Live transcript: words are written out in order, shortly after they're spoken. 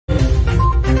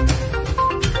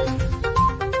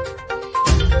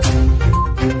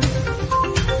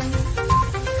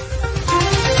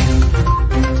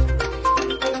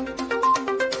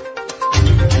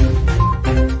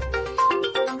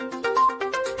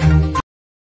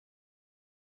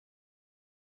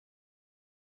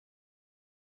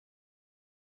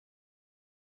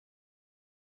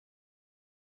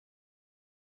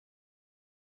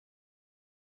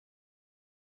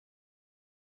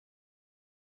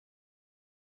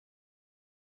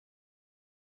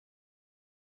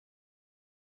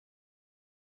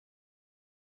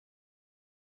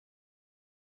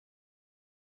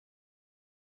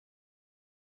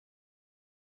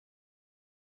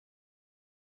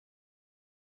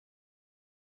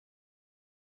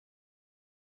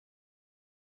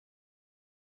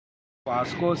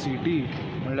Vasco city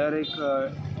म्हणल्यार एक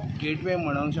gateway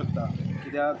म्हणूंक शकता,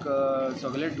 कित्याक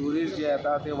सगळे ट्युरिस्ट जे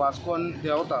येता ते वास्कोन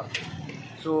देंवता.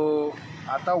 सो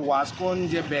आतां वास्कोन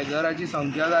जे बेगराची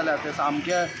संख्या जाल्या ते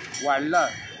सामके वाडला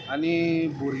आनी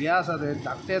भुरगीं आसा ते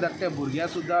धाकटे धाकटे भुरगे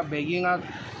सुद्दां बेगिंगाक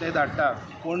ते धाडटा.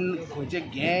 पूण खंयचे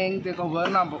गँग ते खबर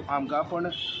ना आमकां, पण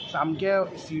सामके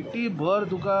सिटी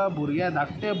भर तुका भुरगे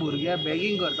धाकटे भुरगे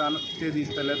बेगींग करता ते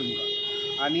दिसतले तुमकां.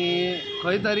 आनी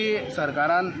खंय तरी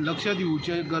सरकारान लक्ष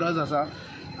दिवचें गरज आसा.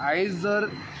 आयज जर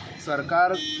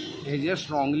सरकार हेजेर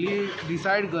स्ट्रॉंगली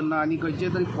डिसायड करना आनी खंयचे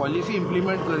तरी पॉलिसी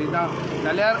इम्प्लिमेंट करिना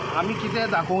जाल्यार आमी कितें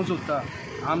दाखोवंक सोदता.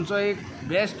 आमचो एक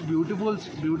बेस्ट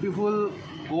ब्युटिफूल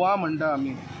गोवा म्हणटा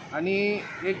आमी, आनी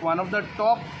एक one of the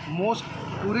top most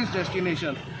tourist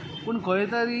destination. पूण खंय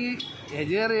तरी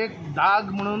हेजेर एक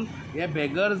दाग म्हणून हे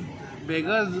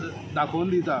बेगर्स दाखोवन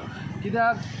दिता.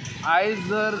 कित्याक आयज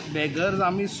जर बेगर्स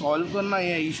आमी सॉल्व करना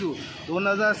हे इशू,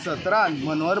 2017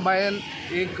 मनोहर भायन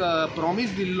एक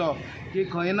प्रॉमीस दिल्लो की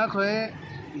खंय ना खंय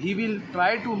he will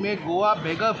try to make Goa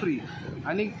beggar free.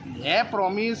 आनी हे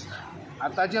प्रॉमीस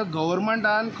आतांच्या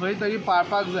गव्हर्मेंटान खंय तरी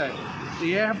पाळपाक जाय.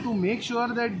 they have to make sure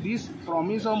that this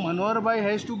promise of Manohar Bhai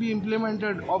has to be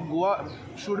implemented of Goa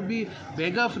should be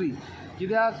beggar free.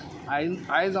 कित्याक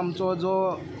आयज आमचो जो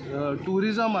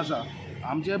टुरिजम आसा,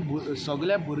 आमचे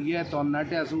सगळे भुरगे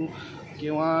तरणाटे आसूं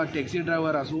किंवा टॅक्सी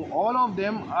ड्रायव्हर आसूं, all of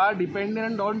them are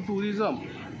dependent on tourism.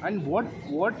 And what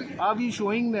are we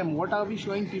showing them? What are we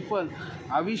showing people?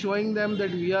 Are we showing them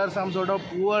that we are some sort of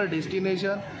poor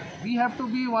destination? We have to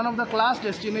be one of the class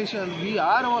destination. We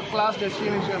are our class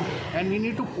destination and we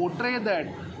need to portray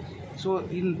that. So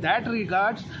in that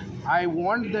regards, I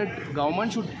want that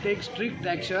government should take strict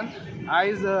action.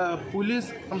 As police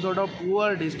some sort of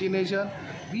poor destination,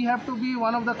 we have to be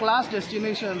one of the class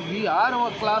destination. We are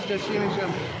our class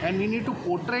destination and we need to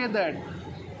portray that.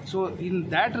 So in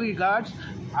that regards,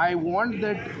 I want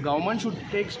that government should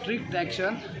take strict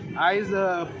action. As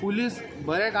police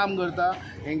बरें काम करता,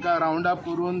 हांकां round up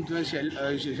करून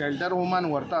shelter होमान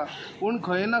व्हरता, पूण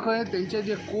खंय ना खंय तेंचे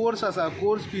जे कोर्स आसा,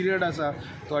 कोर्स पिरियड आसा,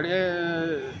 थोडे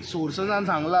सोर्ससान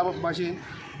सांगला भाशेन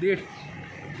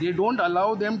दे डोंट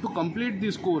अलाव them to complete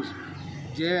these course.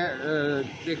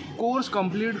 ते कोर्स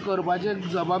कंप्लीट करपाचे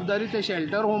जबाबदारी ते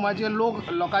शेल्टर होमाचे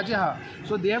लोकांचे आहा.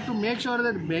 सो they have to make sure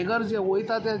that बेगर जे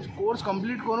वयता ते कोर्स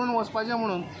कंप्लीट करून वचपाचें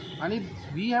म्हणून. आनी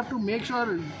we have to make sure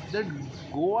that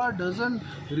Goa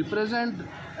doesn't represent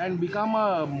and become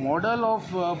a model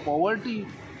of poverty.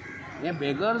 Hey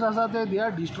beggars आसा ते they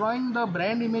are डिस्ट्रॉईंग the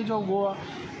brand image of Goa.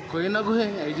 खंय ना खंय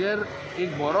हेजेर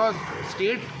एक बरो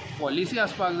स्टेट पॉलिसी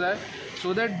आसपाक जाय,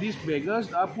 so that these beggars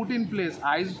are put in place.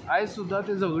 आयज सुद्दां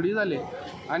ते झगडी जाले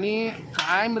आनी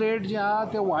क्रायम रेट जे आहा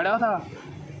ते वाडत आहा.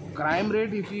 Crime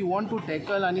rate if you want to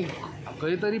tackle आनी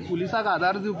खंय तरी पुलिसाक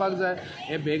आदार दिवपाक जाय.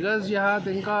 हे बेगर्स जे आहा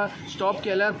तांकां स्टॉप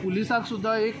केल्यार पुलिसाक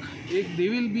सुद्दां एक दे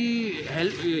वील बी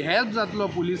हेल्प जातलो,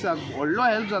 पुलिसाक व्हडलो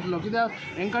हेल्प जातलो. कित्याक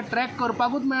हांकां ट्रॅक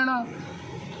करपाकूच मेळना.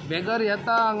 बेगर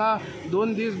येता हांगा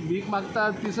 2 दीस भीक मागता,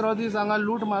 तिसरो दीस हांगा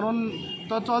लूट मारून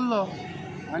तो चल्लो.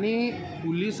 आनी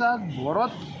पुलिसाक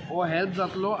बरोच हो हेल्प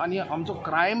जातलो आनी आमचो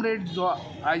क्रायम रेट जो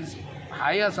आयज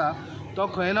हाय आसा तो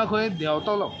खंय ना खंय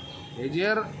देंवतलो.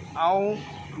 हेजेर हांव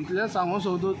इतलें सांगूंक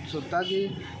सोदता की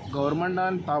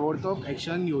गव्हर्मेंटान ताबडतोब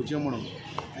एक्शन घेवचें म्हणून.